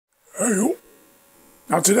Hey.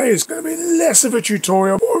 Now today is going to be less of a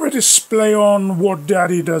tutorial, more of a display on what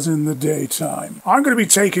Daddy does in the daytime. I'm going to be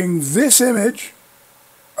taking this image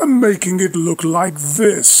and making it look like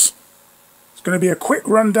this. It's going to be a quick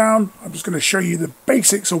rundown. I'm just going to show you the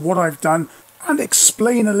basics of what I've done and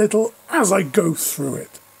explain a little as I go through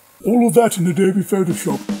it. All of that in Adobe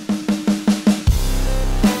Photoshop.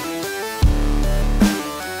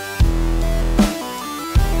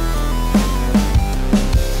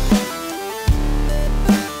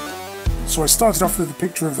 So I started off with a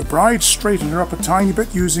picture of the bride, straightened her up a tiny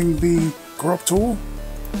bit using the crop tool.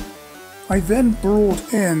 I then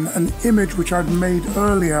brought in an image which I'd made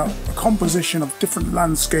earlier, a composition of different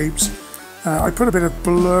landscapes. I put a bit of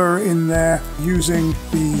blur in there using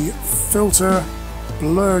the filter,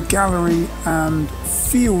 blur gallery and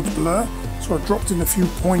field blur. So I dropped in a few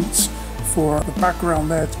points for the background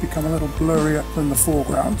there to become a little blurrier than the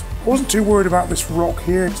foreground. I wasn't too worried about this rock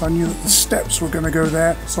here because I knew that the steps were going to go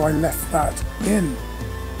there, so I left that in.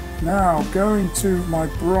 Now going to my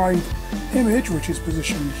bride image, which is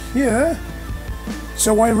positioned here.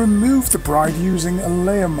 So I removed the bride using a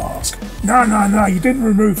layer mask. No, you didn't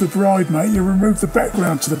remove the bride, mate. You removed the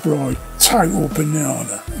background to the bride. Total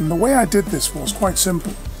banana. And the way I did this was quite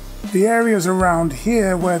simple. The areas around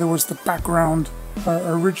here where there was the background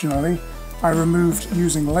originally, I removed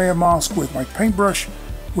using layer mask with my paintbrush,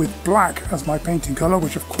 with black as my painting color,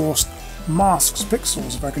 which of course masks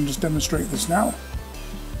pixels, if I can just demonstrate this now.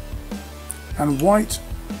 And white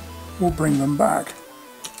will bring them back.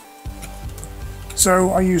 So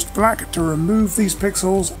I used black to remove these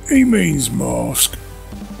pixels. He means mask.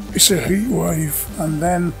 It's a heat wave. And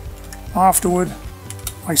then afterward,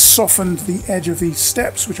 I softened the edge of these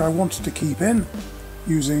steps, which I wanted to keep in,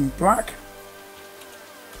 using black.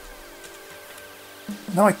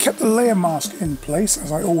 Now I kept the layer mask in place,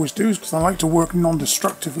 as I always do, because I like to work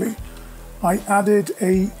non-destructively. I added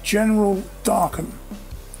a general darken,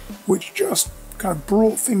 which just kind of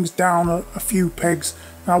brought things down a few pegs,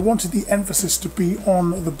 and I wanted the emphasis to be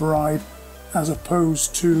on the bride as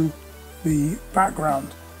opposed to the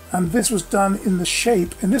background. And this was done in the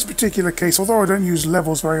shape. In this particular case, although I don't use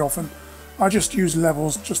levels very often, I just use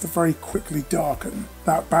levels just to very quickly darken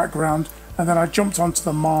that background, and then I jumped onto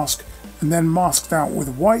the mask and then masked out with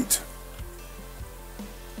white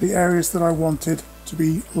the areas that I wanted to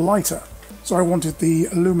be lighter. So I wanted the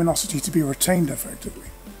luminosity to be retained effectively.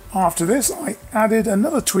 After this, I added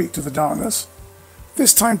another tweak to the darkness,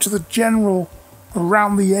 this time to the general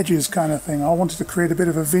around the edges kind of thing. I wanted to create a bit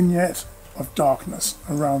of a vignette of darkness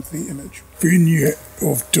around the image. Vignette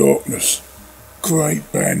of darkness.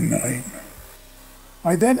 Great band name.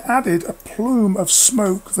 I then added a plume of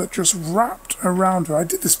smoke that just wrapped around her. I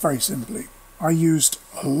did this very simply. I used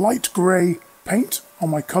a light grey paint on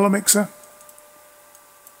my colour mixer.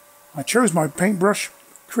 I chose my paintbrush,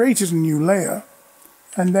 created a new layer,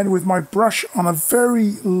 and then with my brush on a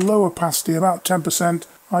very low opacity, about 10%,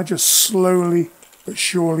 I just slowly but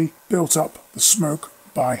surely built up the smoke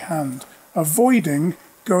by hand, avoiding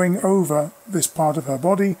going over this part of her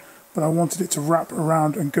body, but I wanted it to wrap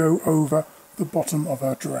around and go over the bottom of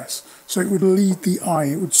her dress. So it would lead the eye,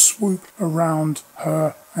 it would swoop around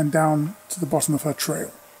her and down to the bottom of her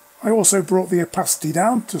trail. I also brought the opacity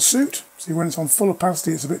down to suit. See, when it's on full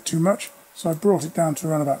opacity it's a bit too much, so I brought it down to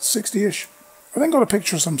around about 60-ish. I then got a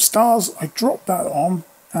picture of some stars. I dropped that on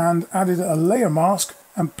and added a layer mask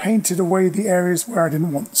and painted away the areas where I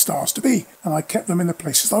didn't want the stars to be, and I kept them in the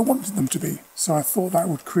places I wanted them to be. So I thought that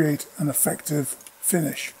would create an effective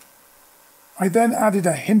finish. I then added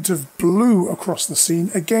a hint of blue across the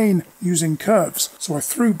scene, again using curves. So I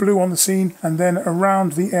threw blue on the scene, and then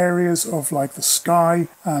around the areas of like the sky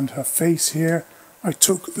and her face here, I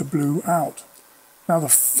took the blue out. Now the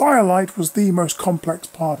firelight was the most complex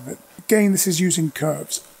part of it. Again, this is using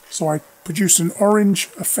curves. So I produced an orange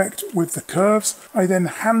effect with the curves. I then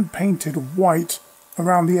hand painted white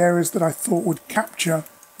around the areas that I thought would capture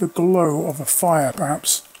the glow of a fire,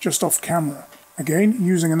 perhaps just off camera. Again,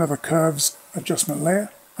 using another curves adjustment layer,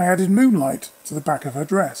 I added moonlight to the back of her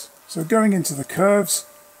dress. So going into the curves,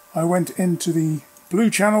 I went into the blue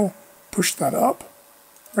channel, pushed that up,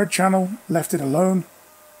 red channel, left it alone.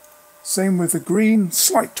 Same with the green,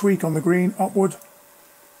 slight tweak on the green upward,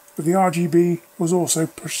 but the RGB was also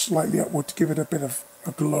pushed slightly upward to give it a bit of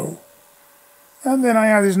a glow. And then I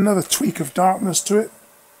added another tweak of darkness to it.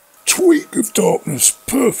 Tweak of darkness,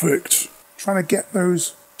 perfect. Trying to get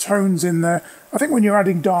those tones in there. I think when you're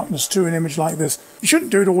adding darkness to an image like this, you shouldn't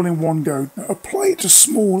do it all in one go. Apply it to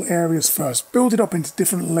small areas first, build it up into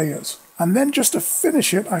different layers. And then just to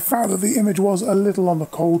finish it, I found that the image was a little on the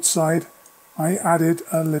cold side. I added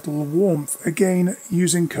a little warmth, again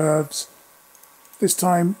using curves. This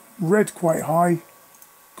time red quite high,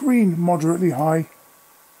 green moderately high,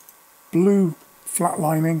 blue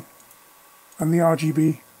flatlining, and the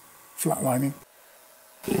RGB flatlining.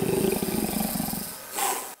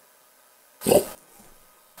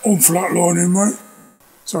 I'm flatlining, mate.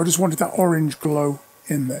 So I just wanted that orange glow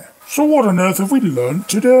in there. So what on earth have we learnt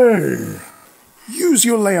today? Use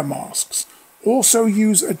your layer masks. Also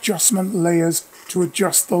use adjustment layers to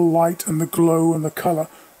adjust the light and the glow and the colour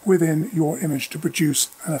within your image to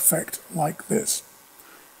produce an effect like this.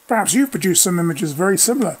 Perhaps you've produced some images very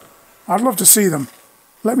similar. I'd love to see them.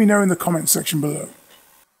 Let me know in the comments section below.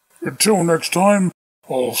 Until next time,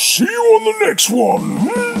 I'll see you on the next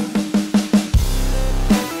one.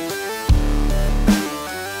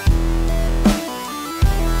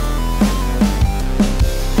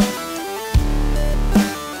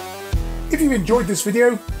 If you've enjoyed this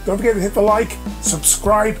video, don't forget to hit the like,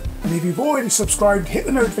 subscribe, and if you've already subscribed, hit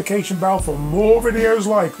the notification bell for more videos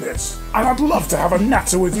like this. And I'd love to have a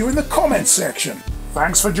natter with you in the comments section.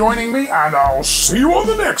 Thanks for joining me, and I'll see you on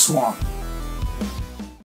the next one.